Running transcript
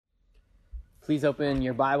Please open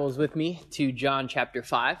your Bibles with me to John chapter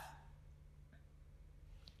 5.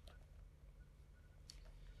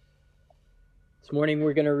 This morning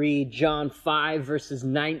we're going to read John 5 verses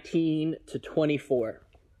 19 to 24.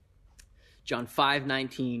 John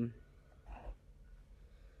 5:19.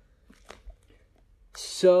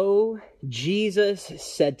 So Jesus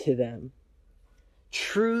said to them,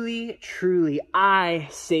 "Truly, truly, I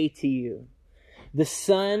say to you, the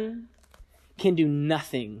Son can do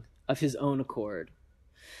nothing of his own accord,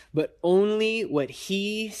 but only what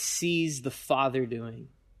he sees the Father doing.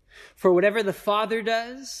 For whatever the Father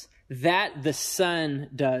does, that the Son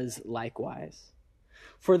does likewise.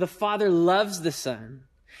 For the Father loves the Son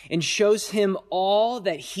and shows him all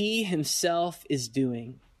that he himself is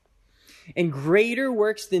doing. And greater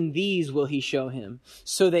works than these will he show him,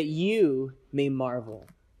 so that you may marvel.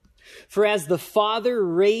 For as the Father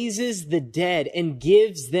raises the dead and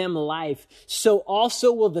gives them life, so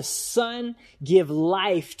also will the Son give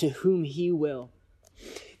life to whom he will.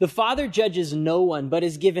 The Father judges no one, but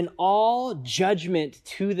has given all judgment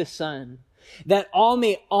to the Son, that all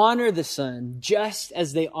may honor the Son, just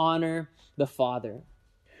as they honor the Father.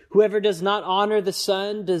 Whoever does not honor the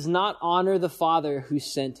Son does not honor the Father who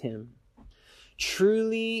sent him.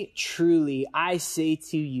 Truly, truly, I say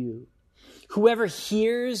to you, whoever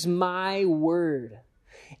hears my word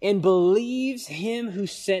and believes him who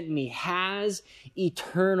sent me has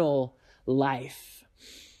eternal life.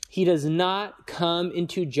 He does not come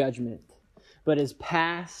into judgment, but is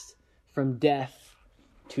passed from death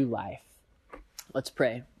to life." Let's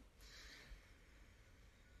pray.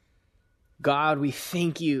 God, we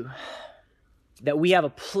thank you that we have a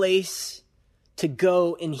place to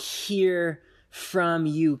go and hear from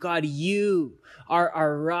you. God, you are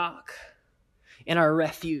our rock and our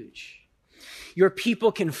refuge. Your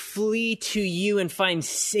people can flee to you and find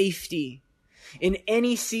safety in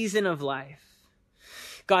any season of life.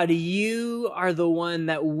 God, you are the one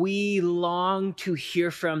that we long to hear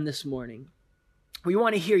from this morning. We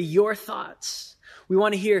want to hear your thoughts. We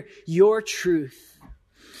want to hear your truth.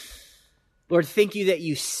 Lord, thank you that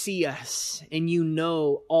you see us and you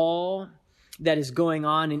know all that is going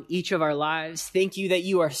on in each of our lives. Thank you that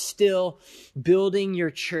you are still building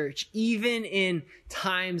your church, even in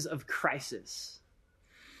times of crisis.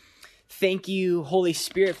 Thank you, Holy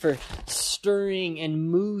Spirit, for stirring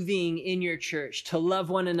and moving in your church to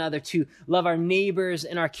love one another, to love our neighbors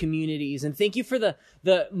and our communities. And thank you for the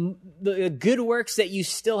good works that you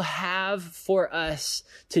still have for us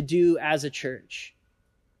to do as a church.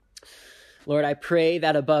 Lord, I pray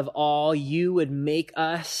that above all, you would make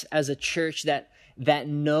us as a church that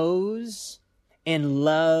knows and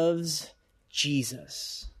loves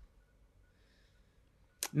Jesus.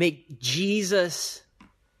 Make Jesus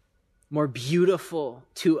more beautiful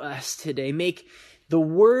to us today. Make the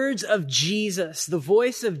words of Jesus, the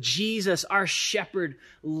voice of Jesus, our shepherd,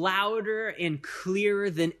 louder and clearer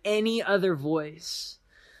than any other voice.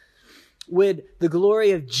 Would the glory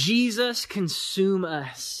of Jesus consume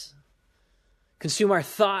us? Consume our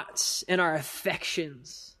thoughts and our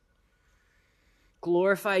affections.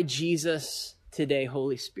 Glorify Jesus today,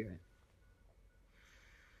 Holy Spirit.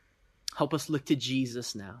 Help us look to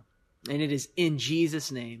Jesus now. And it is in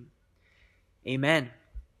Jesus' name. Amen.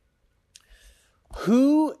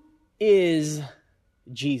 Who is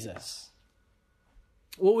Jesus?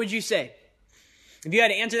 What would you say? If you had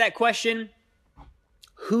to answer that question,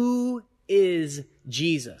 who is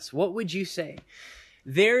Jesus? What would you say?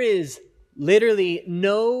 There is literally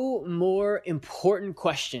no more important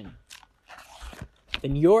question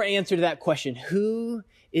than your answer to that question. Who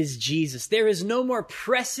is Jesus? There is no more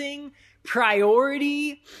pressing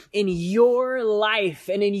priority in your life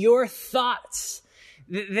and in your thoughts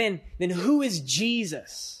than who is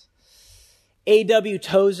Jesus. A.W.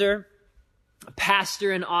 Tozer, a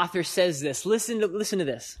pastor and author, says this. Listen to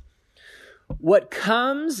this. What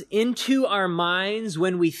comes into our minds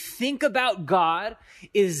when we think about God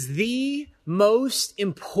is the most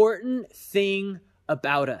important thing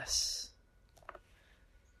about us.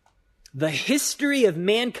 The history of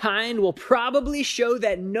mankind will probably show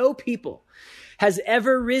that no people has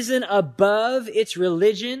ever risen above its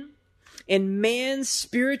religion, and man's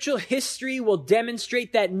spiritual history will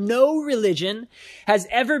demonstrate that no religion has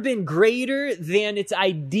ever been greater than its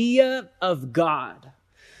idea of God.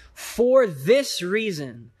 For this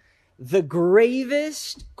reason, the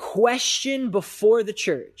gravest question before the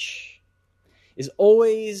church is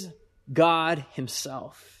always God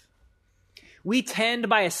himself. We tend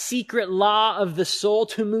by a secret law of the soul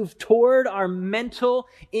to move toward our mental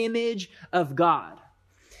image of God.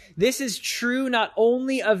 This is true not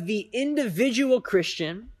only of the individual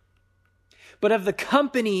Christian, but of the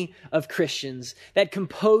company of Christians that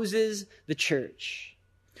composes the church.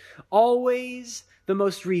 Always the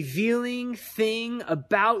most revealing thing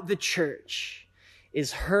about the church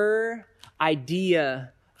is her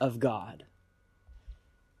idea of God.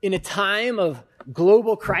 In a time of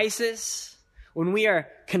global crisis, when we are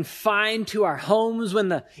confined to our homes, when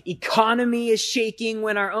the economy is shaking,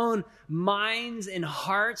 when our own minds and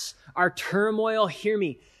hearts are turmoil, hear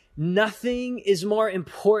me, nothing is more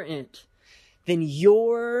important than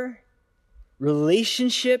your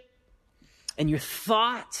relationship and your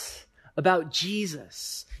thoughts about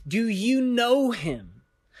Jesus. Do you know him?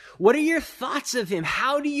 What are your thoughts of him?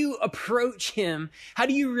 How do you approach him? How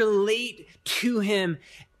do you relate to him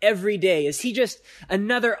every day? Is he just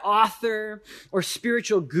another author or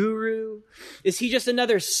spiritual guru? Is he just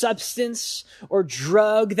another substance or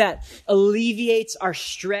drug that alleviates our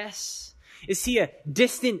stress? Is he a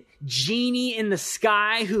distant genie in the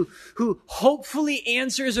sky who hopefully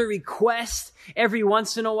answers a request every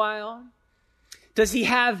once in a while? Does he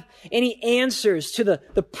have any answers to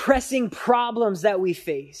the pressing problems that we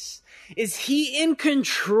face? Is he in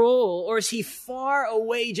control, or is he far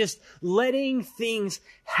away just letting things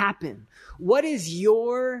happen? What is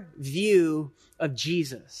your view of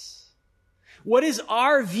Jesus? What is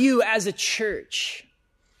our view as a church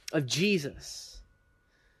of Jesus?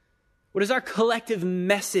 What is our collective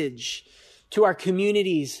message to our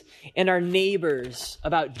communities and our neighbors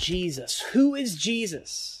about Jesus? Who is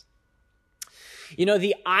Jesus? You know,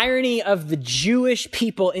 the irony of the Jewish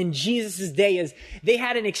people in Jesus' day is they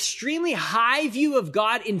had an extremely high view of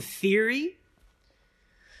God in theory,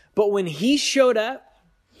 but when he showed up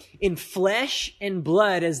in flesh and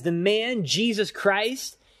blood as the man Jesus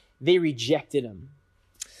Christ, they rejected him.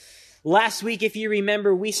 Last week, if you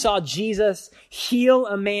remember, we saw Jesus heal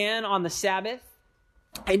a man on the Sabbath.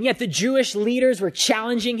 And yet the Jewish leaders were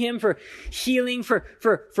challenging him for healing,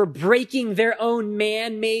 for breaking their own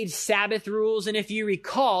man-made Sabbath rules. And if you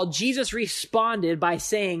recall, Jesus responded by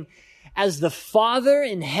saying, as the Father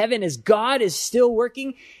in heaven, as God is still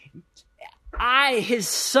working, I, his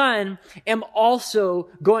Son, am also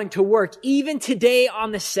going to work, even today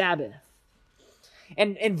on the Sabbath.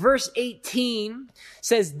 And verse 18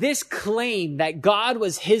 says this claim that God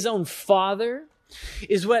was his own Father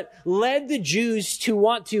is what led the Jews to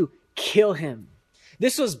want to kill him.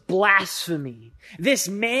 This was blasphemy. This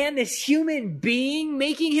man, this human being,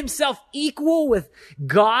 making himself equal with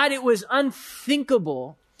God, it was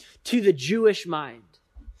unthinkable to the Jewish mind.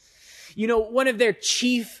 You know, one of their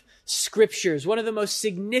chief scriptures, one of the most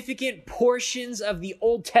significant portions of the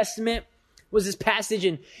Old Testament was this passage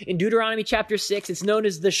in Deuteronomy chapter 6. It's known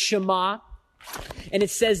as the Shema. And it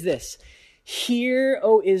says this, "Hear,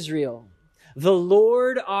 O Israel, the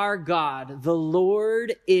Lord our God, the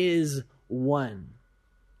Lord is one."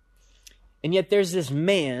 And yet there's this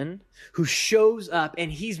man who shows up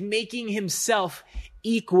and he's making himself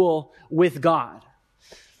equal with God.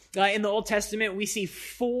 In the Old Testament, we see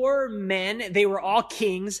 4 men. They were all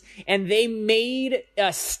kings, and they made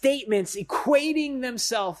statements equating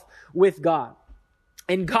themselves with God.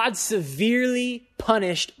 And God severely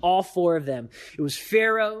punished all 4 of them. It was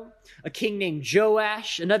Pharaoh, a king named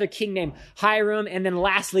Joash, another king named Hiram, and then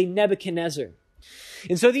lastly, Nebuchadnezzar.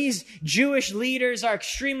 And so these Jewish leaders are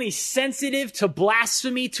extremely sensitive to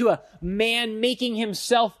blasphemy, to a man making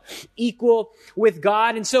himself equal with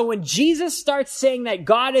God. And so when Jesus starts saying that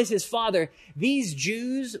God is his Father, these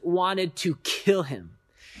Jews wanted to kill him.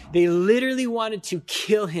 They literally wanted to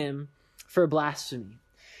kill him for blasphemy.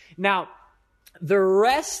 Now, the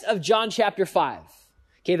rest of John chapter 5,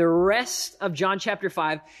 the rest of John chapter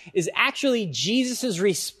 5 is actually Jesus'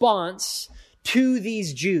 response to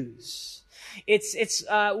these Jews. It's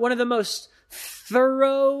one of the most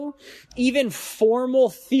thorough, even formal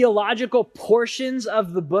theological portions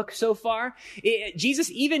of the book so far.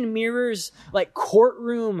 Jesus even mirrors like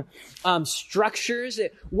courtroom structures.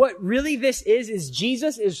 What really this is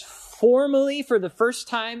Jesus is formally, for the first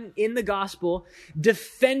time in the gospel,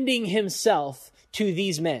 defending himself to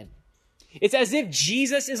these men. It's as if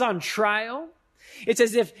Jesus is on trial. It's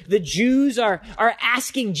as if the Jews are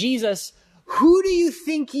asking Jesus, "Who do you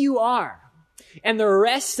think you are?" And the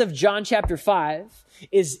rest of John chapter 5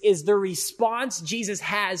 is the response Jesus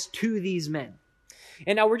has to these men.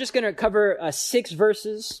 And now we're just going to cover 6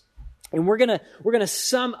 verses, and we're going to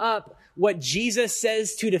sum up what Jesus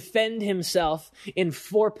says to defend himself in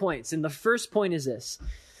 4 points. And the first point is this: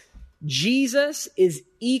 Jesus is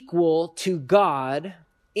equal to God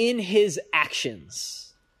in his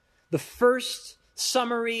actions. The first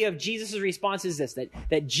summary of Jesus' response is this,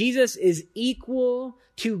 that Jesus is equal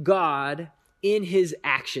to God in his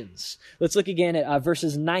actions. Let's look again at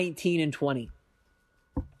verses 19 and 20.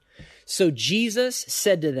 So Jesus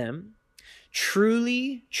said to them,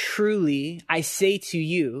 "Truly, truly, I say to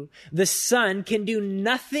you, the Son can do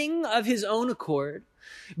nothing of his own accord,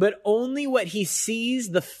 but only what he sees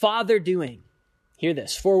the Father doing." Hear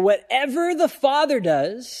this. "For whatever the Father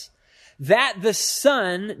does, that the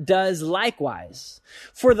Son does likewise.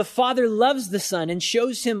 For the Father loves the Son and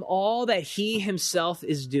shows him all that he himself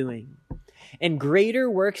is doing. And greater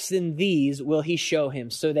works than these will he show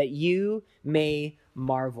him, so that you may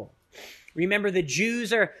marvel." Remember, the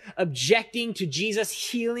Jews are objecting to Jesus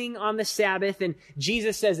healing on the Sabbath. And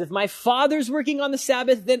Jesus says, if my Father's working on the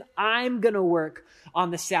Sabbath, then I'm going to work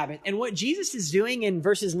on the Sabbath. And what Jesus is doing in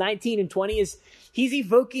verses 19 and 20 is he's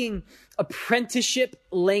evoking apprenticeship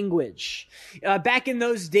language. Back in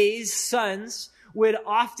those days, sons would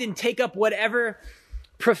often take up whatever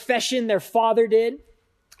profession their father did.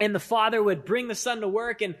 And the father would bring the son to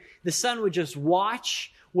work, and the son would just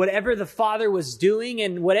watch whatever the father was doing.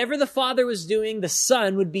 And whatever the father was doing, the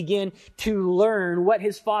son would begin to learn what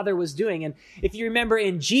his father was doing. And if you remember,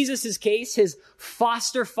 in Jesus' case, his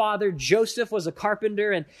foster father, Joseph, was a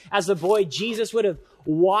carpenter. And as a boy, Jesus would have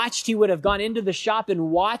watched. He would have gone into the shop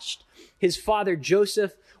and watched his father,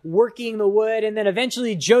 Joseph, working the wood. And then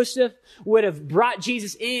eventually Joseph would have brought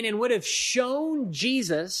Jesus in and would have shown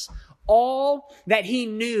Jesus all that he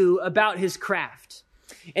knew about his craft.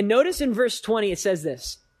 And notice in verse 20, it says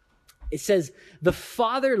this. It says, the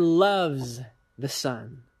Father loves the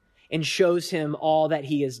Son and shows him all that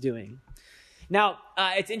he is doing. Now,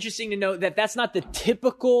 it's interesting to note that that's not the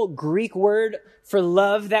typical Greek word for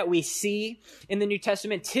love that we see in the New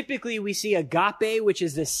Testament. Typically, we see agape, which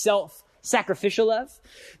is this self-sacrificial love.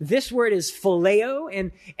 This word is phileo,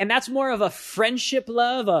 and that's more of a friendship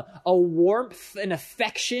love, a warmth, an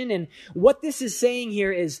affection. And what this is saying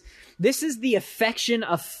here is, this is the affection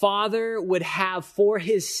a father would have for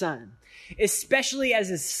his son, especially as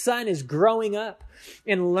his son is growing up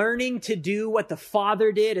and learning to do what the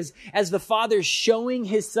father did. As the father's showing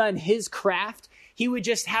his son his craft, he would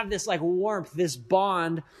just have this like warmth, this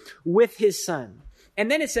bond with his son. And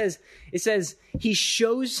then it says, he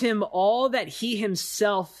shows him all that he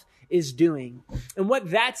himself is doing. And what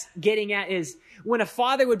that's getting at is, when a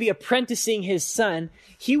father would be apprenticing his son,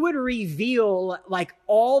 he would reveal like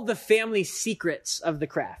all the family secrets of the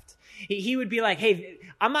craft. He would be like, hey,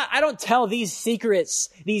 I don't tell these secrets,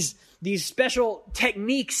 these special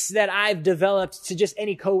techniques that I've developed to just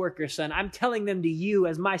any coworker, son. I'm telling them to you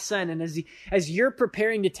as my son. And as you're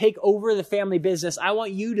preparing to take over the family business, I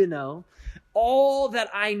want you to know all that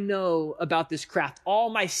I know about this craft, all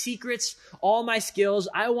my secrets, all my skills.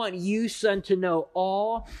 I want you, son, to know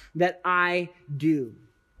all that I do.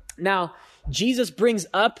 Now, Jesus brings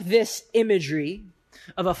up this imagery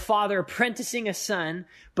of a father apprenticing a son,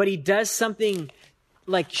 but he does something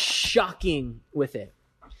like shocking with it.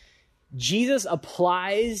 Jesus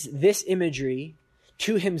applies this imagery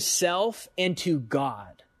to himself and to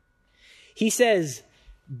God. He says,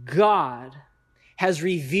 God has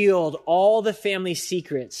revealed all the family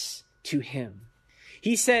secrets to him.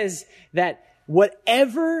 He says that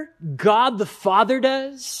whatever God the Father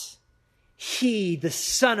does, he, the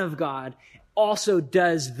Son of God, also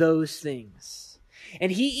does those things.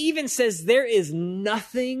 And he even says there is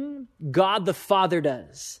nothing God the Father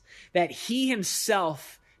does that he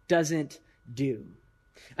himself doesn't do.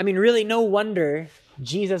 I mean, really, no wonder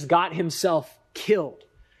Jesus got himself killed.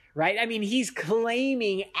 Right? I mean, he's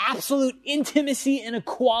claiming absolute intimacy and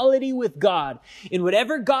equality with God. In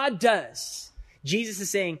whatever God does, Jesus is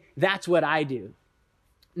saying, that's what I do.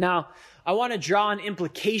 Now, I want to draw an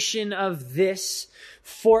implication of this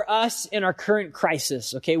for us in our current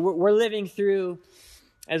crisis. Okay, we're living through,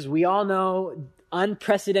 as we all know,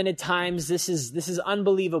 unprecedented times. This is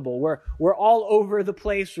unbelievable. We're all over the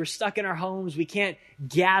place. We're stuck in our homes. We can't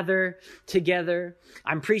gather together.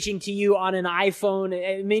 I'm preaching to you on an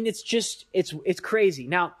iPhone. I mean, it's crazy.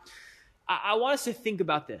 Now, I want us to think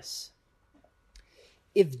about this.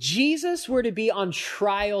 If Jesus were to be on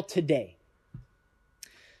trial today,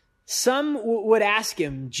 some would ask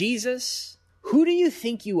him, Jesus, who do you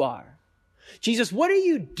think you are? Jesus, what are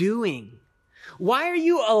you doing? Why are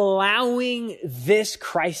you allowing this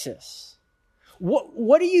crisis?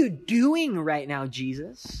 What are you doing right now,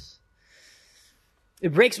 Jesus?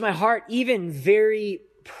 It breaks my heart. Even very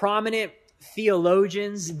prominent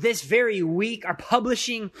theologians this very week are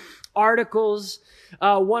publishing articles.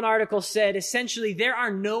 One article said, essentially, there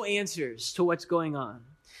are no answers to what's going on.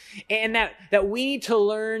 And that we need to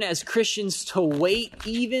learn as Christians to wait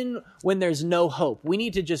even when there's no hope. We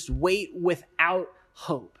need to just wait without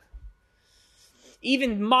hope.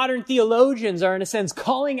 Even modern theologians are, in a sense,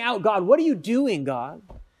 calling out God. What are you doing, God?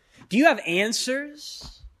 Do you have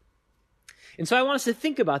answers? And so I want us to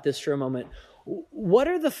think about this for a moment. What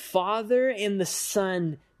are the Father and the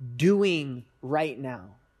Son doing right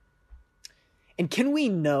now? And can we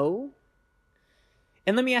know?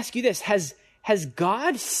 And let me ask you this. Has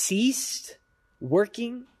God ceased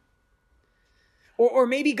working? Or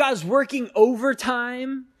maybe God's working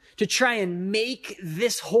overtime to try and make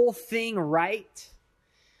this whole thing right?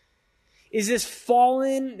 Is this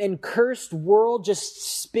fallen and cursed world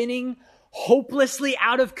just spinning hopelessly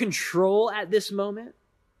out of control at this moment?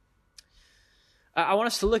 I want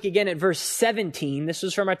us to look again at verse 17. This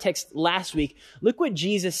was from our text last week. Look what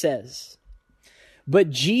Jesus says.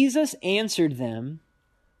 But Jesus answered them,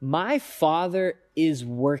 "My Father is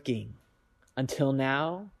working until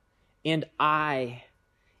now, and I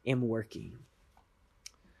am working."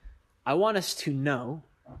 I want us to know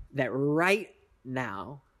that right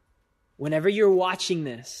now, whenever you're watching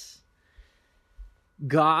this,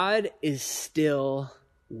 God is still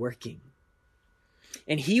working.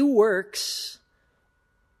 And he works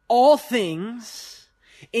all things,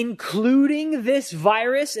 including this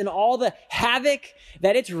virus and all the havoc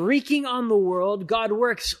that it's wreaking on the world. God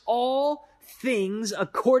works all things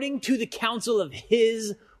according to the counsel of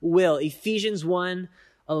his will. Ephesians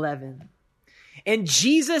 1:11. And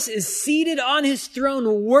Jesus is seated on his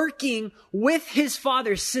throne, working with his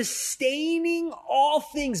Father, sustaining all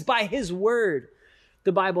things by his word,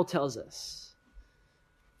 the Bible tells us.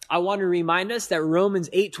 I want to remind us that Romans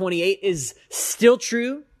 8:28 is still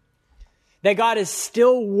true, that God is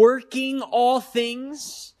still working all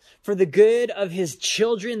things for the good of his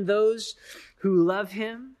children, those who love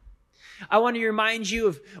him. I want to remind you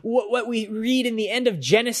of what we read in the end of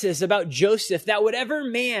Genesis about Joseph, that whatever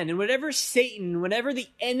man and whatever Satan, whatever the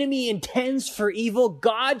enemy intends for evil,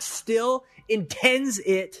 God still intends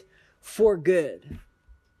it for good.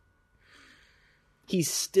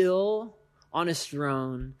 He's still on his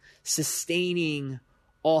throne, sustaining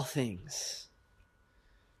all things.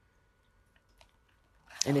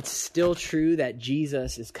 And it's still true that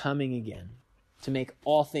Jesus is coming again to make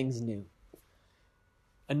all things new.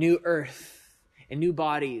 A new earth and new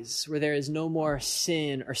bodies where there is no more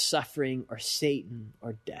sin or suffering or Satan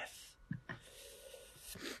or death.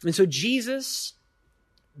 And so Jesus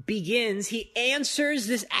begins, he answers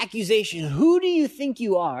this accusation. Who do you think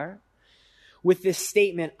you are? With this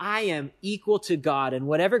statement, I am equal to God, and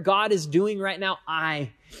whatever God is doing right now,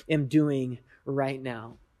 I am doing right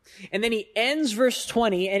now. And then he ends verse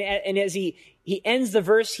 20, and as he ends the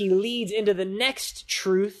verse, he leads into the next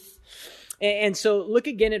truth. And so look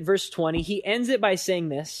again at verse 20. He ends it by saying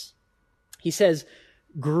this. He says,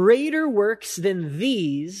 greater works than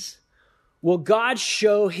these will God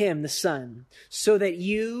show him, the Son, so that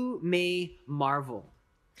you may marvel.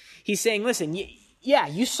 He's saying, listen, yeah,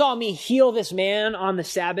 you saw me heal this man on the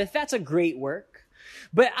Sabbath. That's a great work.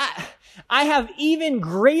 But I have even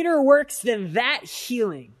greater works than that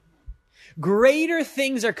healing. Greater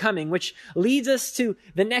things are coming, which leads us to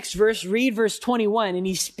the next verse. Read verse 21, and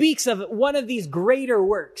he speaks of one of these greater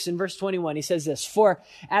works. In verse 21, he says this, for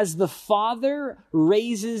as the Father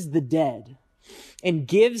raises the dead and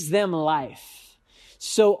gives them life,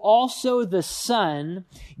 so also the Son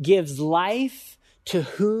gives life to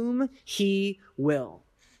whom he will.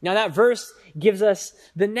 Now that verse gives us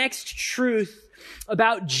the next truth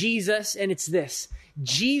about Jesus, and it's this.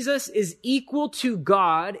 Jesus is equal to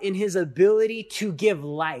God in his ability to give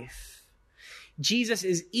life. Jesus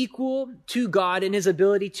is equal to God in his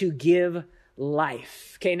ability to give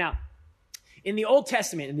life. Okay, now, in the Old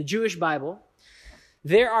Testament, in the Jewish Bible,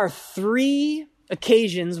 there are 3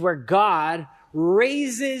 occasions where God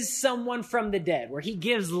raises someone from the dead, where he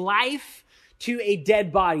gives life to a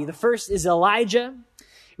dead body. The first is Elijah,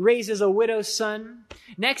 raises a widow's son.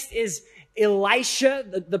 Next is Elisha,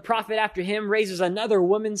 the prophet after him, raises another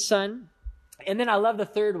woman's son. And then I love the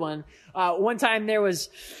third one. One time there was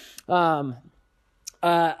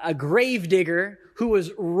a grave digger who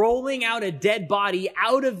was rolling out a dead body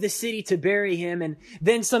out of the city to bury him. And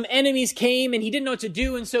then some enemies came and he didn't know what to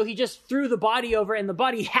do. And so he just threw the body over, and the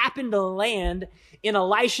body happened to land in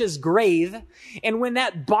Elisha's grave. And when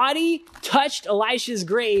that body touched Elisha's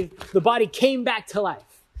grave, the body came back to life.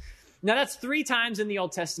 Now that's 3 times in the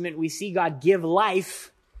Old Testament we see God give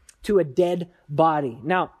life to a dead body.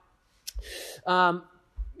 Now,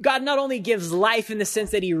 God not only gives life in the sense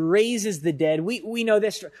that he raises the dead. We know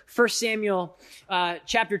this. 1 Samuel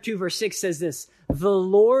chapter 2 verse 6 says this, the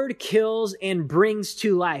Lord kills and brings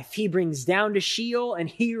to life. He brings down to Sheol and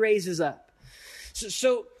he raises up.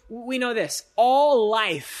 So we know this. All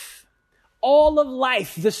life all of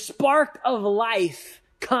life, the spark of life,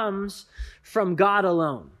 comes from God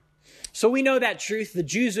alone. So we know that truth. The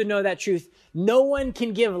Jews would know that truth. No one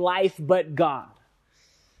can give life but God.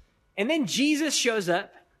 And then Jesus shows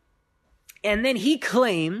up, and then he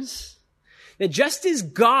claims that just as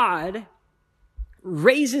God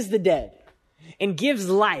raises the dead and gives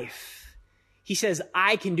life, he says,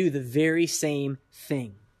 I can do the very same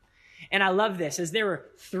thing. And I love this, as there were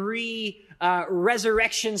three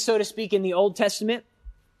resurrections, so to speak, in the Old Testament.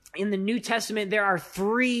 In the New Testament, there are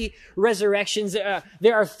three resurrections.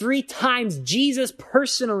 There are 3 times Jesus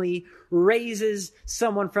personally raises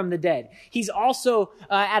someone from the dead. He's also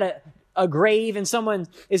at a grave, and someone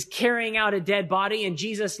is carrying out a dead body, and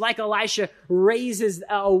Jesus, like Elisha, raises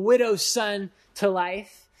a widow's son to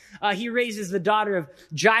life. He raises the daughter of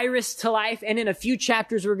Jairus to life, and in a few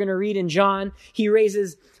chapters we're going to read in John, he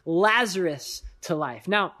raises Lazarus to life.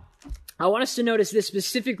 Now, I want us to notice this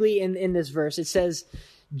specifically in this verse. It says,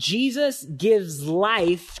 Jesus gives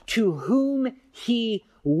life to whom he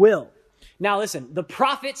will. Now listen, the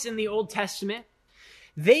prophets in the Old Testament,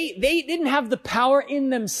 they didn't have the power in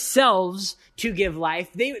themselves to give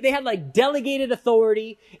life. They had like delegated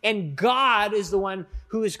authority, and God is the one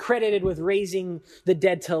who is credited with raising the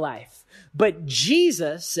dead to life. But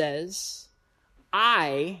Jesus says,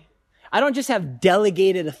 I don't just have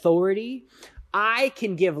delegated authority. I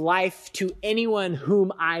can give life to anyone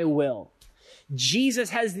whom I will.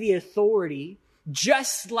 Jesus has the authority,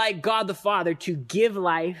 just like God the Father, to give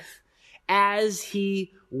life as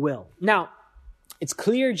he will. Now, it's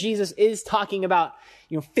clear Jesus is talking about,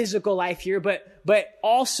 physical life here, but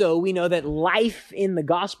also we know that life in the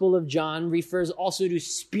Gospel of John refers also to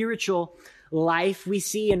spiritual life. We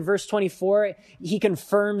see in verse 24, he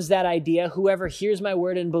confirms that idea. Whoever hears my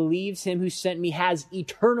word and believes him who sent me has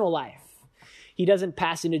eternal life. He doesn't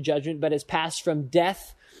pass into judgment, but has passed from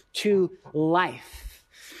death to life.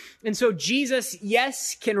 And so Jesus,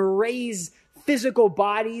 yes, can raise physical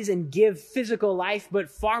bodies and give physical life, but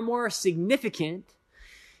far more significant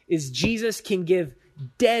is Jesus can give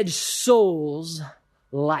dead souls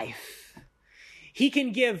life. He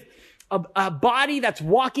can give a body that's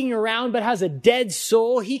walking around but has a dead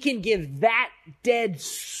soul. He can give that dead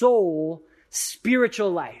soul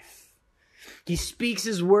spiritual life. He speaks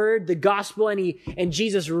his word, the gospel, and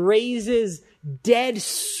Jesus raises dead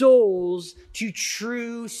souls to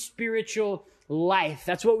true spiritual life.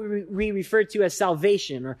 That's what we refer to as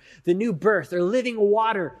salvation, or the new birth, or living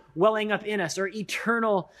water welling up in us, or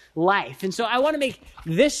eternal life. And so I want to make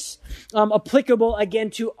this applicable again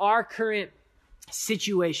to our current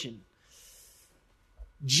situation.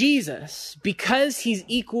 Jesus, because he's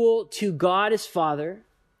equal to God as Father,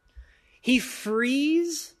 he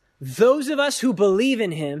frees those of us who believe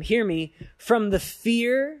in him, hear me, from the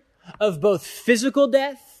fear of both physical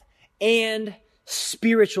death and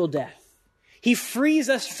spiritual death. He frees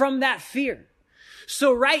us from that fear.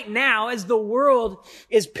 So right now, as the world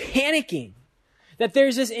is panicking that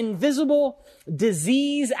there's this invisible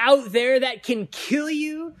disease out there that can kill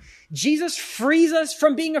you, Jesus frees us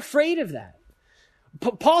from being afraid of that.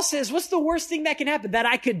 Paul says, what's the worst thing that can happen? That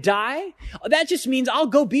I could die? That just means I'll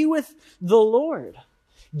go be with the Lord.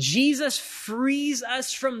 Jesus frees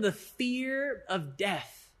us from the fear of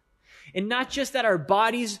death. And not just that our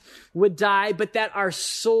bodies would die, but that our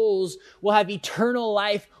souls will have eternal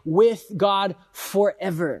life with God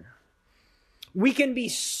forever. We can be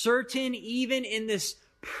certain, even in this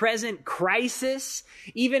present crisis,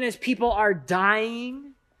 even as people are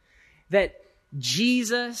dying, that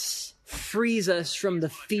Jesus frees us from the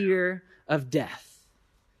fear of death.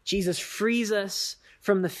 Jesus frees us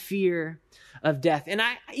from the fear of death. And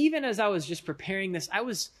even as I was just preparing this, I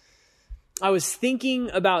was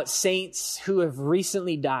thinking about saints who have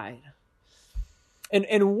recently died.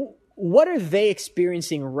 And what are they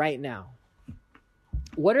experiencing right now?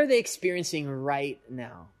 What are they experiencing right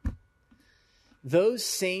now? Those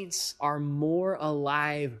saints are more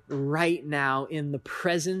alive right now in the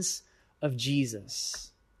presence of Jesus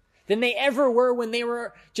than they ever were when they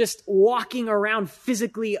were just walking around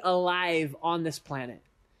physically alive on this planet.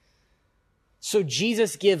 So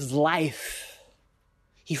Jesus gives life.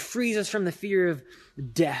 He frees us from the fear of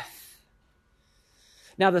death.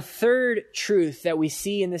 Now, the third truth that we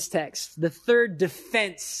see in this text, the third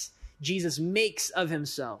defense Jesus makes of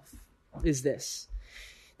himself is this,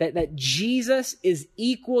 that Jesus is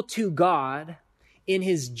equal to God in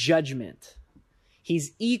his judgment.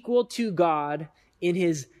 He's equal to God in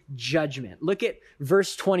his judgment. Look at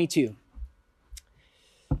verse 22.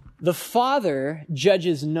 The Father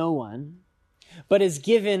judges no one, but has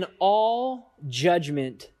given all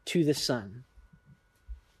judgment to the Son.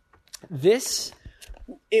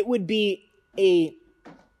 It would be a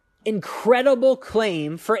incredible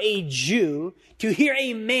claim for a Jew to hear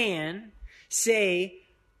a man say,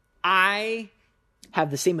 I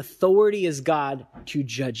have the same authority as God to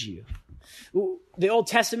judge you. The Old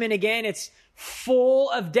Testament, again, it's full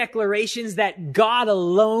of declarations that God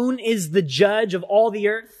alone is the judge of all the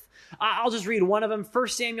earth. I'll just read one of them. 1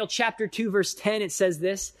 Samuel chapter 2, verse 10, it says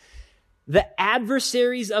this: the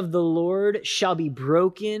adversaries of the Lord shall be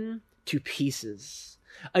broken to pieces.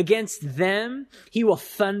 Against them he will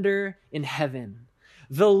thunder in heaven.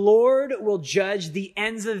 The Lord will judge the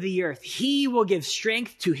ends of the earth. He will give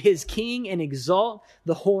strength to his king and exalt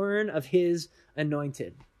the horn of his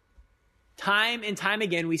anointed. Time and time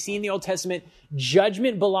again, we see in the Old Testament,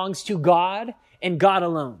 judgment belongs to God and God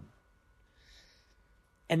alone.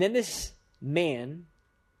 And then this man,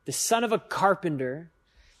 the son of a carpenter,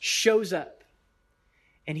 shows up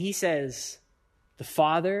and he says, the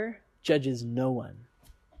Father judges no one,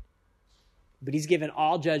 but he's given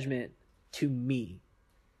all judgment to me,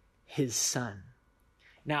 his son.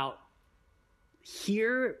 Now,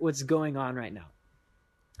 hear what's going on right now.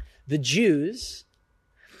 The Jews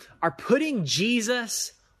are putting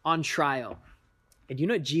Jesus on trial. And you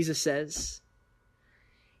know what Jesus says?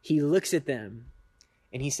 He looks at them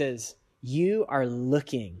and he says, you are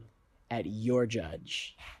looking at your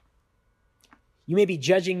judge. You may be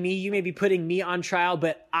judging me, you may be putting me on trial,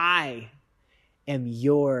 but I am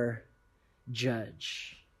your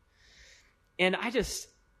judge. And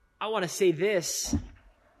I want to say this,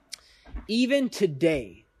 even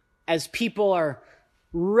today, as people are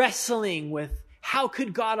wrestling with how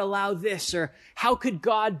could God allow this, or how could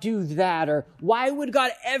God do that, or why would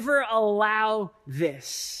God ever allow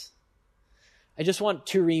this? I just want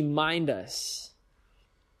to remind us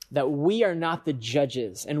that we are not the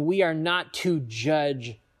judges and we are not to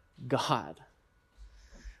judge God.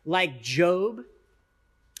 Like Job,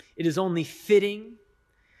 it is only fitting,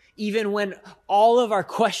 even when all of our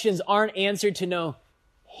questions aren't answered, to know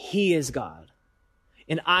he is God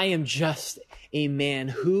and I am just a man.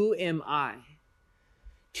 Who am I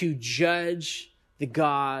to judge the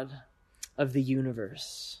God of the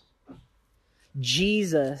universe?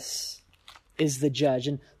 Jesus is the judge.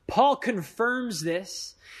 And Paul confirms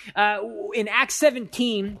this. In Acts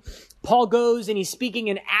 17, Paul goes and he's speaking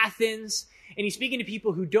in Athens, and he's speaking to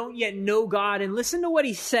people who don't yet know God. And listen to what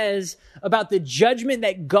he says about the judgment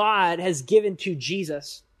that God has given to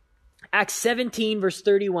Jesus. Acts 17, verse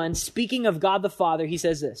 31, speaking of God the Father, he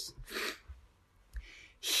says this: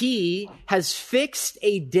 he has fixed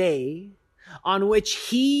a day on which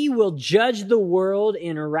he will judge the world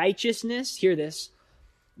in righteousness, hear this,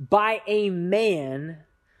 by a man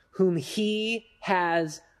whom he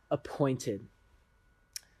has appointed.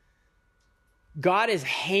 God has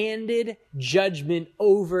handed judgment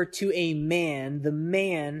over to a man, the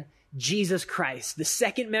man, Jesus Christ, the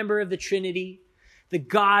second member of the Trinity, the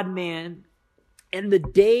God-man, and the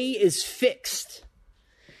day is fixed.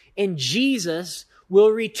 And Jesus will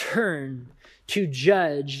return to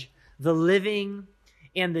judge the living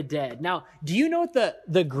and the dead. Now, do you know what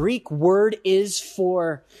the Greek word is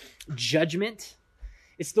for judgment?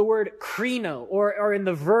 It's the word krino, or in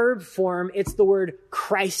the verb form, it's the word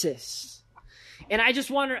crisis. And I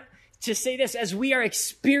just want to say this, as we are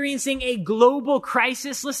experiencing a global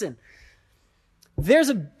crisis, listen, there's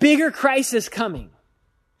a bigger crisis coming.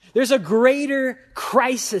 There's a greater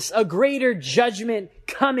crisis, a greater judgment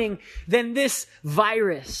coming than this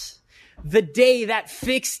virus. The day, that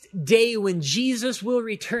fixed day when Jesus will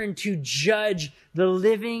return to judge the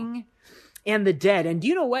living and the dead. And do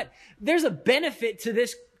you know what? There's a benefit to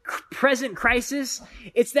this present crisis.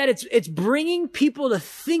 It's that it's bringing people to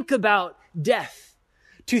think about death,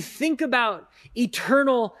 to think about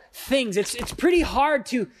eternal things. It's pretty hard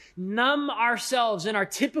to numb ourselves in our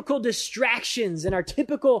typical distractions and our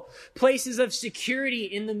typical places of security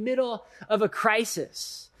in the middle of a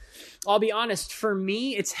crisis. I'll be honest, for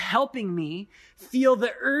me, it's helping me feel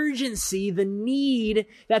the urgency, the need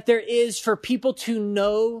that there is for people to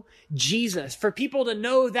know Jesus, for people to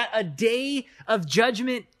know that a day of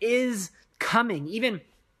judgment is coming. Even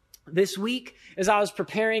this week, as I was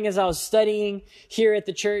preparing, as I was studying here at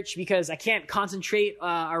the church, because I can't concentrate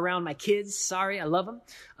around my kids. Sorry, I love them,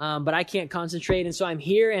 but I can't concentrate. And so I'm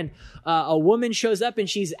here, and a woman shows up, and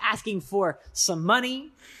she's asking for some money.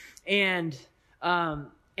 And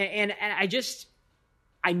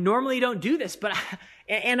I normally don't do this, but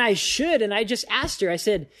I should. And I just asked her, I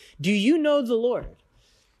said, do you know the Lord?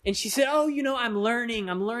 And she said, oh, I'm learning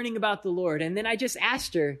about the Lord. And then I just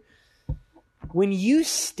asked her, when you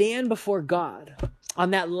stand before God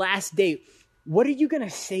on that last day, what are you going to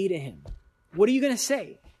say to him? What are you going to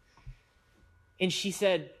say? And she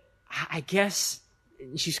said, I guess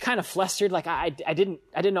she's kind of flustered. Like, I didn't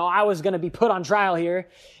know I was going to be put on trial here.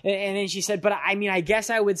 And then she said, but I guess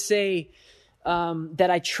I would say that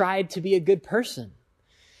I tried to be a good person.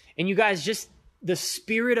 And you guys, just the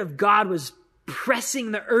Spirit of God was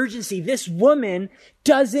pressing the urgency. This woman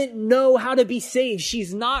doesn't know how to be saved.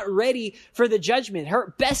 She's not ready for the judgment.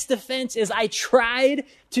 Her best defense is, I tried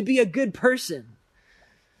to be a good person.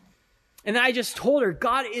 And then I just told her,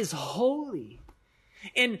 God is holy.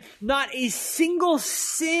 And not a single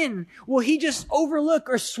sin will he just overlook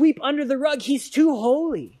or sweep under the rug. He's too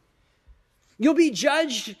holy. You'll be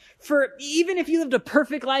judged for, even if you lived a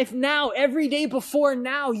perfect life now, every day before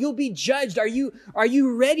now, you'll be judged. Are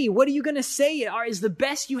you ready? What are you going to say? Is the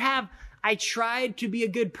best you have, I tried to be a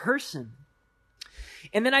good person.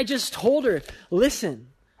 And then I just told her, listen,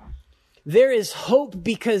 there is hope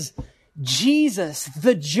because Jesus,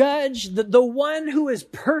 the judge, the one who is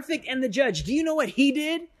perfect and the judge, do you know what he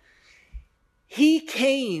did? He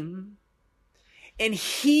came and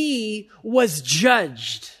he was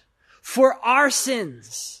judged for our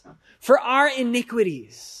sins, for our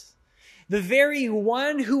iniquities. The very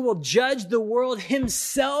one who will judge the world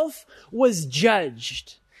himself was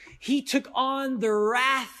judged. He took on the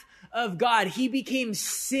wrath of God. He became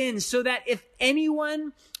sin so that if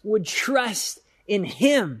anyone would trust in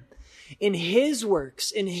him, in his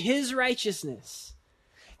works, in his righteousness,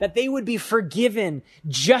 that they would be forgiven,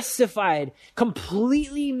 justified,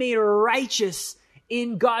 completely made righteous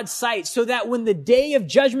in God's sight, so that when the day of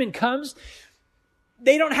judgment comes,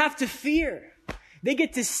 they don't have to fear. They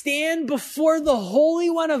get to stand before the Holy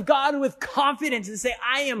One of God with confidence and say,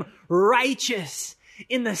 I am righteous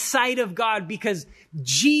in the sight of God because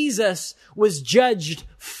Jesus was judged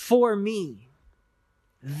for me.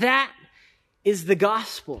 That is the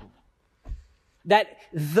gospel. That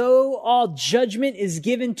though all judgment is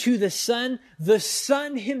given to the Son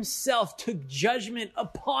himself took judgment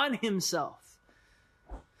upon himself.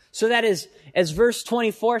 So that is, as verse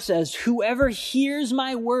 24 says, whoever hears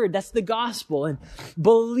my word, that's the gospel, and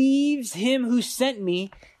believes him who sent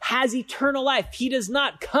me has eternal life. He does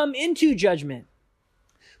not come into judgment,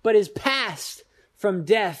 but is passed from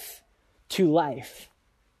death to life.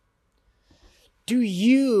 Do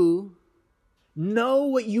you know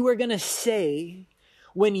what you are going to say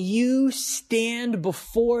when you stand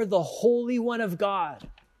before the Holy One of God?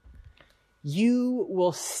 You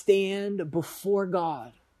will stand before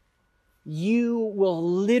God. You will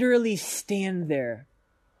literally stand there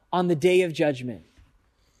on the day of judgment.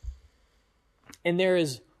 And there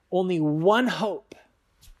is only one hope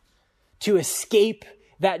to escape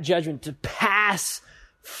that judgment, to pass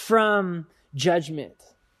from judgment.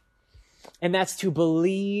 And that's to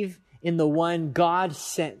believe in the one God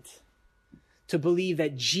sent, to believe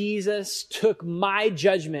that Jesus took my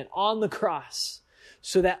judgment on the cross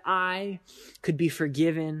so that I could be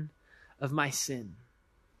forgiven of my sin.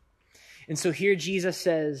 And so here Jesus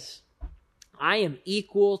says, I am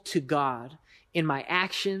equal to God in my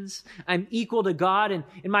actions. I'm equal to God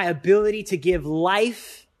in my ability to give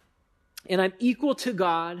life. And I'm equal to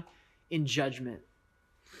God in judgment.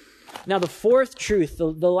 Now, the fourth truth,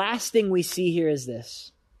 the last thing we see here is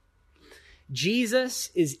this.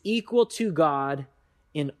 Jesus is equal to God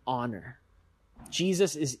in honor.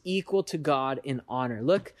 Jesus is equal to God in honor.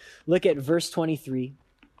 Look at verse 23.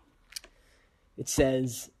 It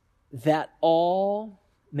says, that all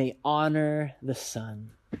may honor the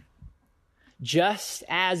Son, just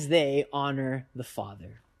as they honor the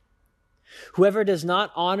Father. Whoever does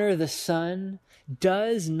not honor the Son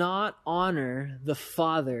does not honor the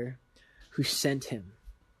Father who sent him.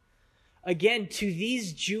 Again, to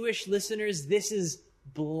these Jewish listeners, this is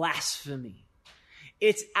blasphemy.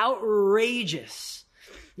 It's outrageous.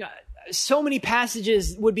 So many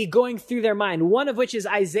passages would be going through their mind, one of which is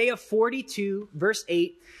Isaiah 42, verse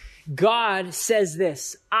 8. God says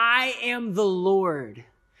this, I am the Lord.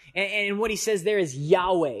 And what he says there is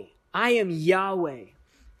Yahweh. I am Yahweh.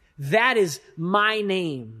 That is my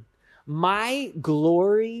name. My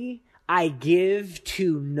glory I give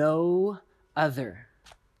to no other.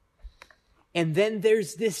 And then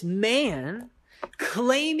there's this man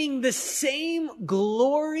claiming the same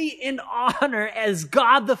glory and honor as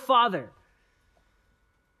God the Father.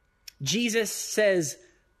 Jesus says,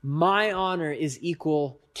 my honor is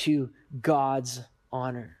equal to God's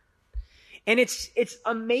honor. And it's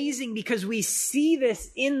amazing because we see this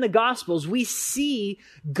in the Gospels. We see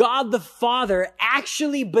God the Father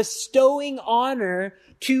actually bestowing honor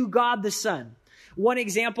to God the Son. One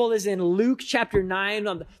example is in Luke chapter 9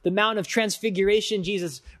 on the Mount of Transfiguration.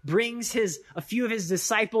 Jesus brings a few of his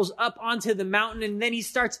disciples up onto the mountain, and then he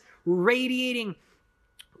starts radiating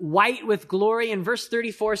white with glory. And verse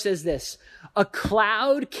 34 says this, a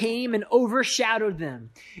cloud came and overshadowed them,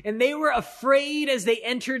 and they were afraid as they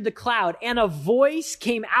entered the cloud. And a voice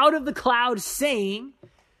came out of the cloud saying,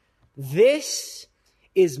 this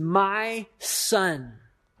is my son,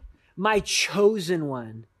 my chosen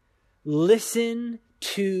one. Listen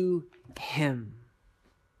to him.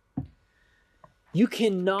 You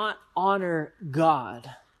cannot honor God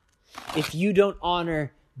if you don't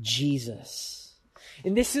honor Jesus.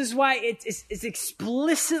 And this is why it's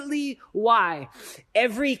explicitly why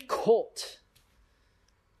every cult,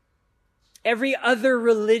 every other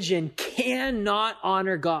religion cannot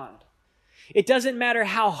honor God. It doesn't matter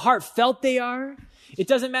how heartfelt they are. It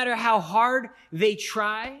doesn't matter how hard they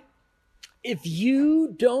try. If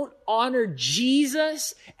you don't honor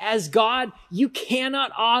Jesus as God, you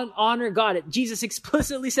cannot honor God. Jesus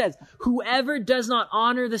explicitly says, whoever does not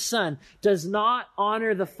honor the Son does not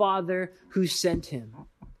honor the Father who sent him.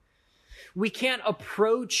 We can't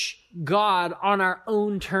approach God on our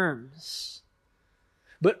own terms,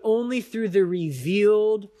 but only through the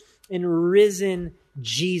revealed and risen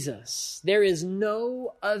Jesus. There is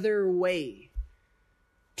no other way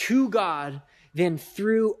to God than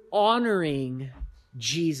through honoring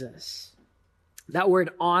Jesus. That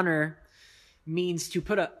word honor means to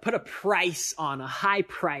put a price on, a high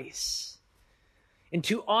price. And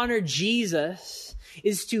to honor Jesus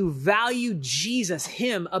is to value Jesus,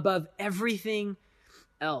 him, above everything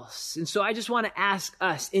else. And so I just want to ask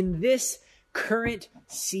us, in this current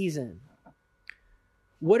season,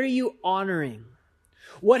 what are you honoring?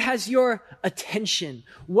 What has your attention?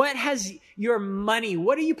 What has your money?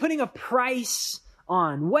 What are you putting a price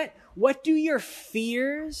on? What do your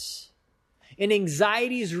fears and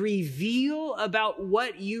anxieties reveal about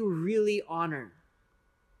what you really honor?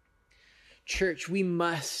 Church, we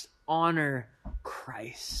must honor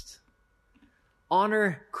Christ.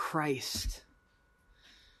 Honor Christ.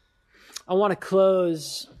 I want to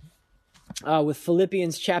close with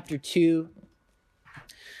Philippians chapter 2.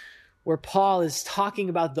 Where Paul is talking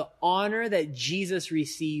about the honor that Jesus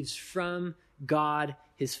receives from God,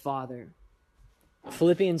 his Father.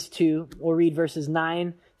 Philippians 2, we'll read verses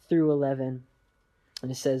 9 through 11.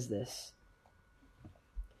 And it says this.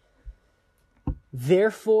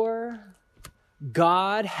 Therefore,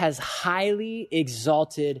 God has highly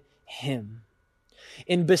exalted him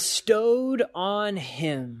and bestowed on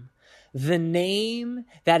him the name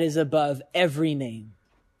that is above every name,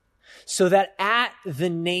 so that at the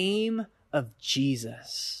name of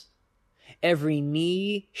Jesus, every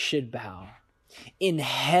knee should bow, in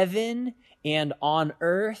heaven and on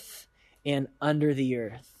earth and under the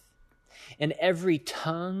earth, and every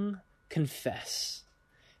tongue confess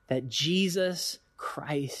that Jesus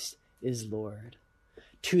Christ is Lord,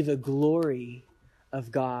 to the glory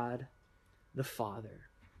of God the Father.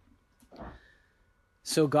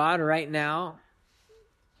 So God, right now,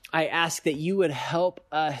 I ask that you would help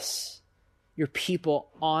us, your people,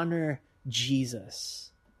 honor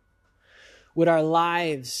Jesus. Would our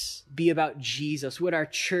lives be about Jesus? Would our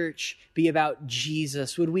church be about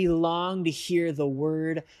Jesus? Would we long to hear the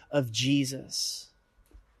word of Jesus?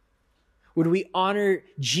 Would we honor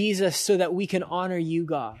Jesus so that we can honor you,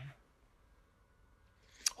 God?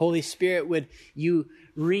 Holy Spirit, would you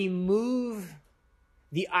remove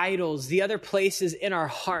the idols, the other places in our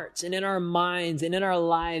hearts and in our minds and in our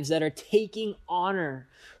lives that are taking honor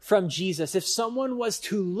from Jesus? If someone was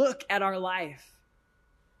to look at our life,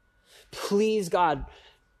 please, God,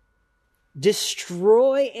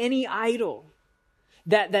 destroy any idol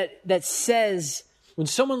that says when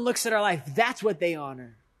someone looks at our life, that's what they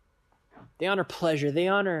honor. They honor pleasure. They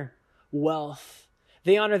honor wealth.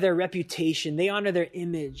 They honor their reputation. They honor their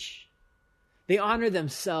image. They honor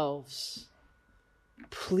themselves.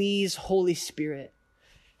 Please, Holy Spirit,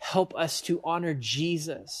 help us to honor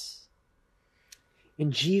Jesus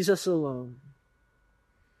and Jesus alone.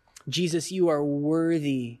 Jesus, you are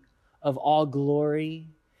worthy of all glory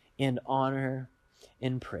and honor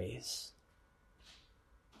and praise.